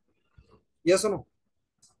 right? Yes or no?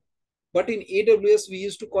 But in AWS, we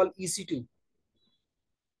used to call EC2.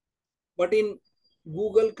 But in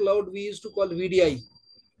Google Cloud, we used to call VDI.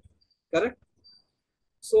 Correct?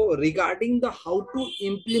 So regarding the how to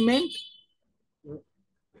implement,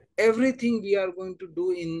 everything we are going to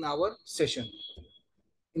do in our session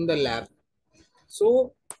in the lab.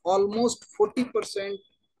 So almost 40%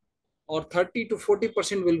 or 30 to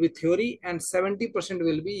 40% will be theory and 70%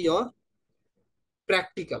 will be your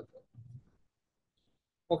practical.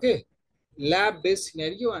 Okay, lab based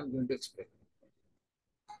scenario I'm going to explain.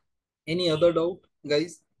 Any other doubt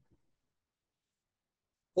guys?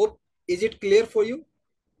 Hope, is it clear for you?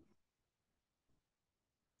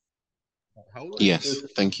 How is Yes,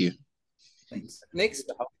 this? thank you. Thanks.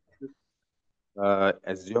 Next. How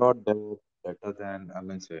is Azure DevOps better than, I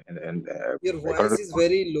mean, say, and Your according voice is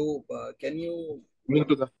very low. Can you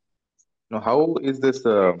to the, no, how is this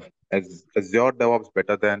Azure DevOps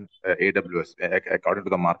better than AWS according to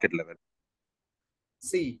the market level?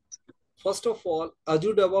 see? First of all,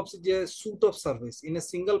 Azure DevOps is a suite of service. In a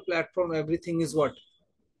single platform, everything is what?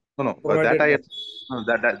 No, no, Provided by. no,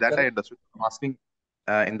 that I Correct. understood. I'm asking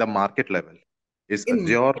in the market level, is In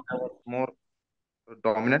Azure DevOps more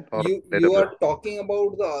dominant or you AWS? are talking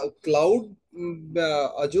about the cloud,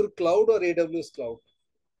 Azure cloud or AWS cloud?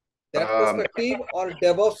 That Um, perspective or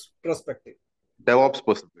DevOps perspective? DevOps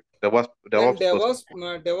perspective. Then DevOps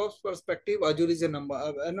perspective. DevOps perspective, Azure is a number.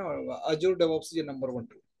 No, Azure DevOps is a number one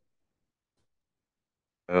too.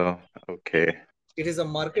 Uh, okay. It is a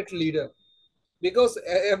market leader because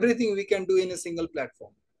everything we can do in a single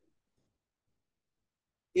platform.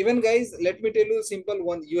 Even guys, let me tell you a simple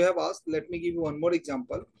one. You have asked. Let me give you one more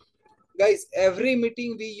example. Guys, every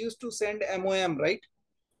meeting we used to send MOM, right?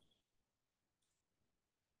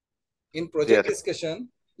 In project Yes. discussion.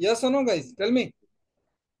 Yes or no, guys? Tell me.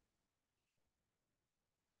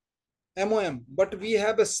 MOM, but we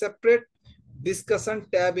have a separate discussion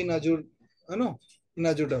tab in Azure, in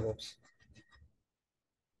Azure DevOps.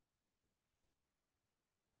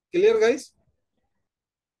 Clear, guys?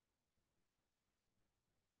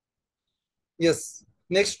 Yes.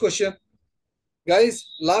 Next question. Guys,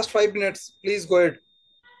 last 5 minutes. Please go ahead.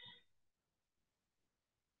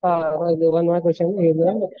 One more question is,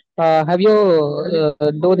 have you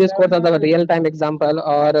do this course on the real time example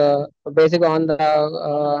or basic on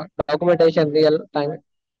the documentation real time?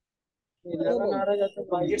 No, no.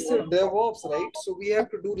 It's a DevOps, right? So we have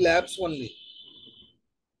to do labs only.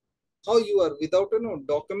 How you are without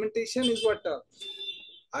documentation is what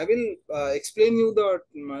I will explain you the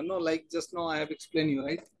like just now I have explained you,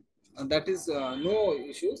 right? That is no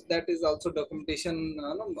issues. That is also documentation.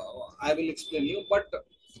 No, I will explain you, but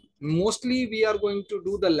mostly we are going to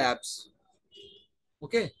do the labs.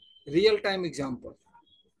 Okay, real time example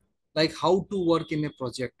like how to work in a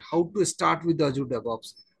project, how to start with the Azure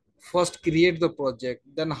DevOps. First, create the project,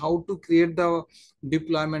 then how to create the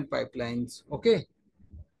deployment pipelines. Okay,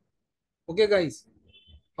 okay, guys.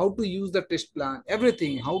 How to use the test plan,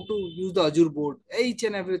 everything. How to use the Azure board, each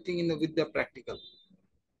and everything in with the practical.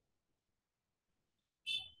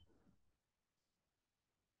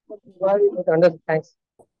 Thanks.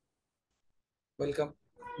 Welcome.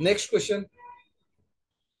 Next question.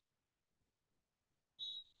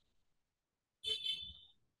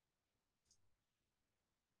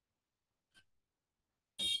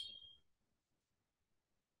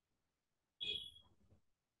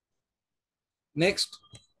 Next.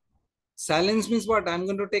 Silence means what? I'm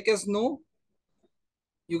going to take as no.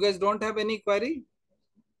 You guys don't have any query?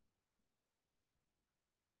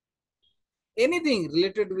 Anything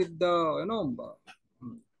related with the,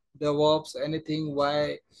 DevOps, anything,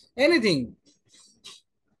 why, anything.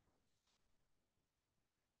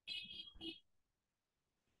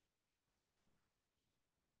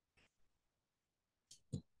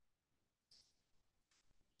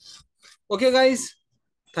 Okay, guys.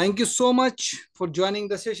 Thank you so much for joining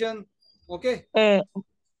the session. Okay. Uh,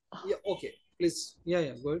 Yeah. Okay. Please. Yeah.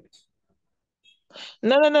 Yeah. Go ahead.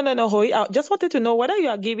 no, Hoy. I just wanted to know whether you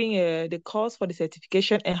are giving the cost for the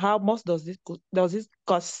certification and how much does this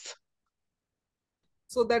cost?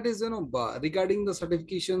 So that is, regarding the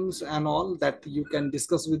certifications and all that you can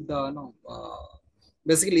discuss with the,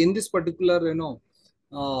 basically in this particular,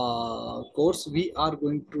 course, we are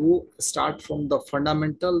going to start from the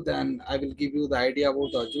fundamental. Then I will give you the idea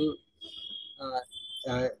about Azure,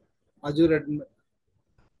 uh, Azure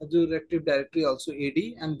Azure Active Directory, also AD,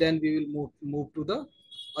 and then we will move to the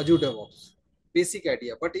Azure DevOps. Basic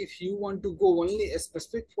idea. But if you want to go only a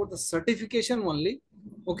specific for the certification only,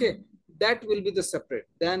 okay, that will be the separate.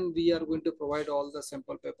 Then we are going to provide all the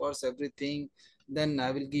sample papers, everything. Then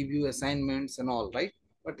I will give you assignments and all, right?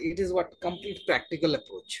 But it is what complete practical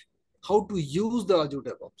approach. How to use the Azure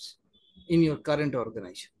DevOps in your current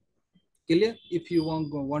organization. Clear? If you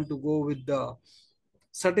want to go with the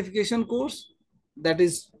certification course, that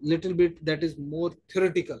is little bit, that is more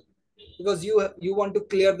theoretical because you want to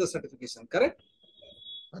clear the certification, correct?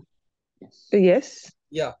 Yes.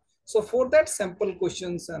 Yeah. So for that sample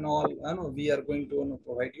questions and all, we are going to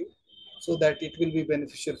provide you so that it will be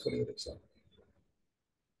beneficial for your exam.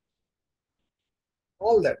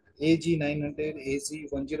 All that AG 900, AG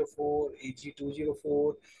 104, AG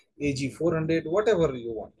 204, AG 400, whatever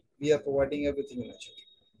you want, we are providing everything in Azure.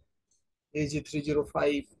 AG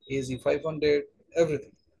 305, AG 500,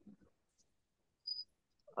 everything.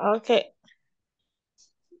 Okay.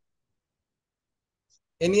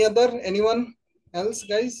 Anyone else,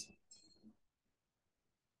 guys?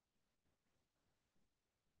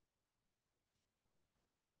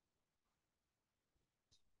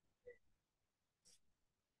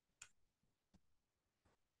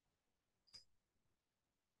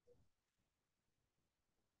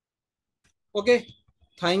 Okay.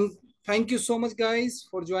 Thank you so much, guys,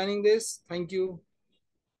 for joining this. Thank you.